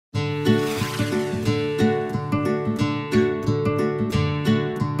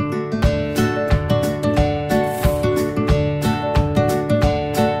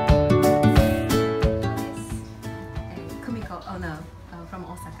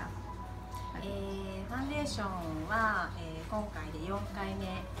ファンデーションは、今回で4回目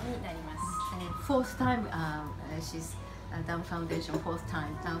になります。Fourth time, she's done foundation four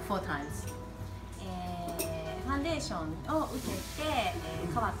times. ファンデーションを受けて、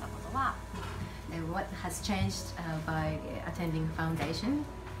変わったことは、What has changed by attending foundation?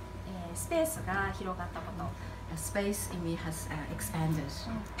 スペースが広がったこと。Space in me has expanded.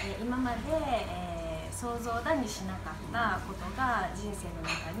 今まで、想像だにしなかったことが人生の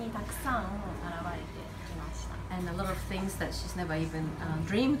中にたくさん現れてきました。And a lot of things that she's never even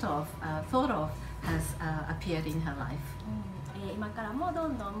dreamed of, thought of, has appeared in her life. 今からもど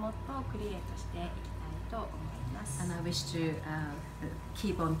んどんもっとクリエイトしていきたいと思います。And I wish to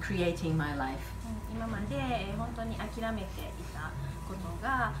keep on creating my life. 今まで本当に諦めていたこと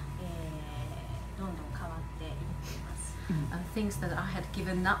が、どんどん変わっていっています。Things that I had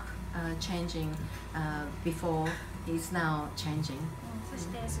given up changing before is now changing. そし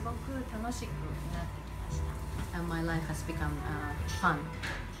てすごく楽しくなってきました。And my life has become fun.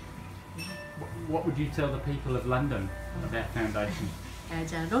 What would you tell the people of London about foundation?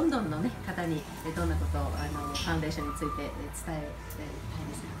 じゃあロンドンの、ね、方にどんなことをファンデーションについて伝えたいです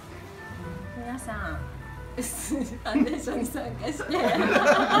か？皆さんファンデーションに参加して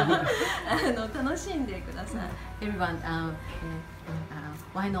楽しんでください。Everyone,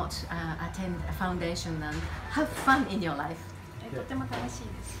 why not attend a foundation and have fun in your life? とても楽しい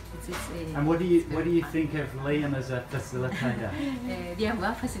です。And what do you think of Liam as a facilitator? リアム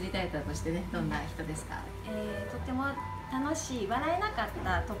はファシリテーターとしてね、どんな人ですか？とても楽しい、笑えなかっ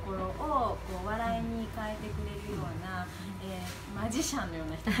たところをこう笑いに変えてくれるような、マジシャンのよう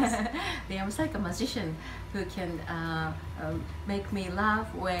な人です。Liam is like a magician who can make me laugh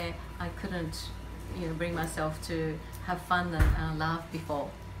where I couldn't, bring myself to have fun and laugh before.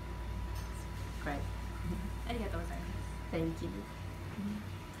 Great. ありがとうございます。Thank you.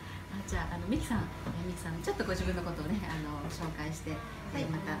 じゃあ、ミキさん、ちょっとご自分のことをね、紹介して、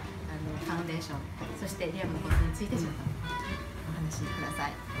またファンデーション、そしてリアムのことについてちょっとお話しくださ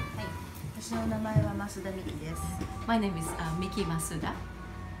い。はい、私の名前は増田美希です。My name is Miki Masuda.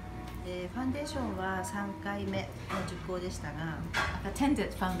 ファンデーションは3回目の受講でしたが、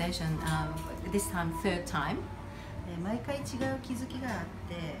attended foundation this time third time. 毎回違う気づきがあっ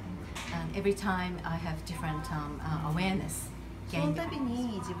て、and every time I have different awareness. その度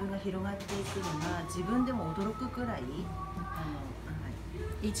に自分が広がっていくのが自分でも驚くくらい。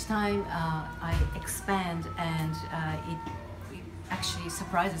Each time I expand and it actually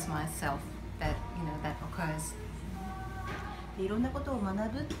surprises myself that that occurs. いろんなことを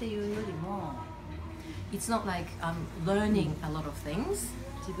学ぶっていうよりも、It's not like I'm learning a lot of things.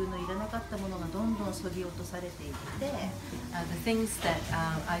 自分のいらなかったものがどんどん削ぎ落とされていって、the things that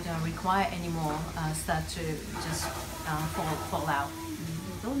I don't require anymore start to just fall out.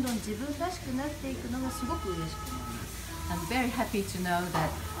 どんどん自分らしくなっていくのがすごく嬉しく思います。I'm very happy to know that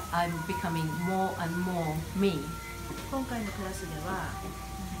I'm becoming more and more me. 今回のクラスでは、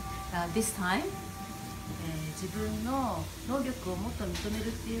this time, 自分の能力をもっと認める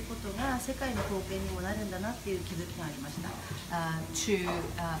っていうことが世界の貢献にもなるんだなっていう気づきがありました。to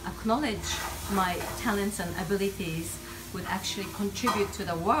acknowledge my talents and abilities would actually contribute to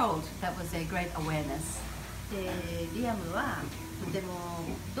the world. That was a great awareness. リアムはとても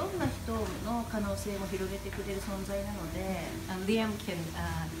どんな人の可能性も広げてくれる存在なので、Liam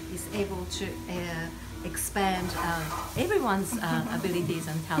is able to expand everyone's abilities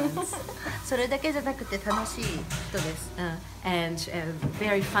and talents. それだけじゃなくて楽しい人です。And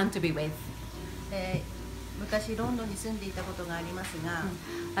very fun to be with. 昔ロンドンに住んでいたことがありますが、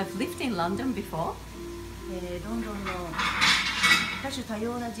I've lived in London before. ロンドンの多種多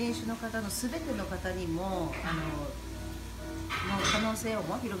様な人種の方のすべての方にも可能性を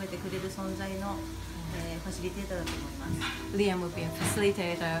も広げてくれる存在のファシリテーターだと思います。Liam would be a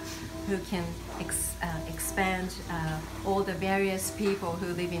facilitator who can expand all the various people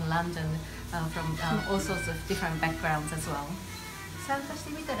who live in London from all sorts of different backgrounds as well. 参加し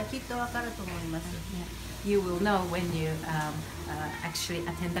てみたらきっとわかると思います。You will know when you actually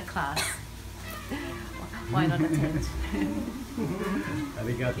attend the class. Why not attend? あ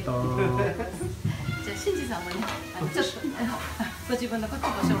りがとう。じゃあ、しんじさんもね、ちょっとご自分のこと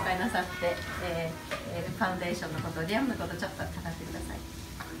をご紹介なさって、ファンデーションのこと、リアムのことちょっと語ってください。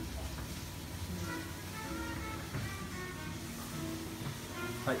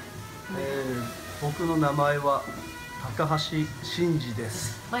はい、僕の名前は高橋真嗣で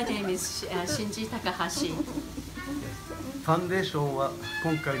す。My name is 新次高橋。ファンデーションは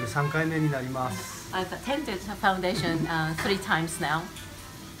今回で3回目になります。I've attended foundation 3 times now.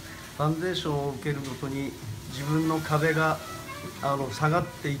 ファンデーションを受けるごとに自分の壁が下がっ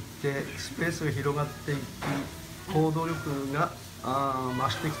ていってスペースが広がっていき行動力が増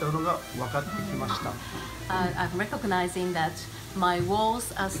してきたのが分かってきました。I'm recognizing that my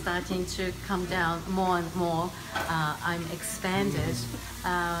walls are starting to come down more and more. I'm expanded.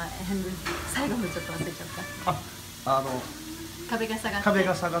 And 最後のちょっと忘れちゃった。壁が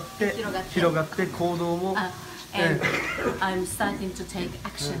下がって広がって行動も。And I'm starting to take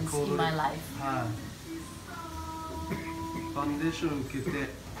actions in my life. ファンデーション受けて、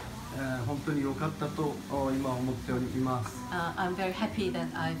本当に良かったと今思っております。I'm very happy that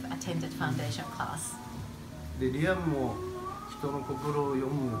I've attended foundation class. で、リアムも人の心を読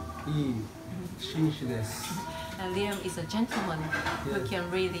むいい紳士です。Liam is a gentleman who can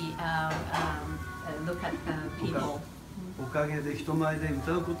really look at people. おかげで人前で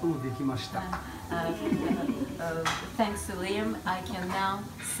歌うこともできました。Thanks to Liam, I can now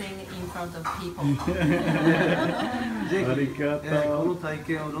sing in front of people. ぜひ、この体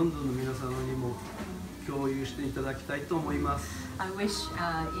験をロンドンの皆様にも共有していただきたいと思います。I wish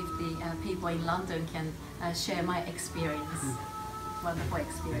if the people in London can share my experience, wonderful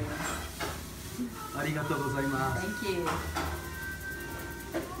experience. ありがとうございます。 Thank you.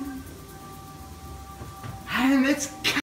 And it's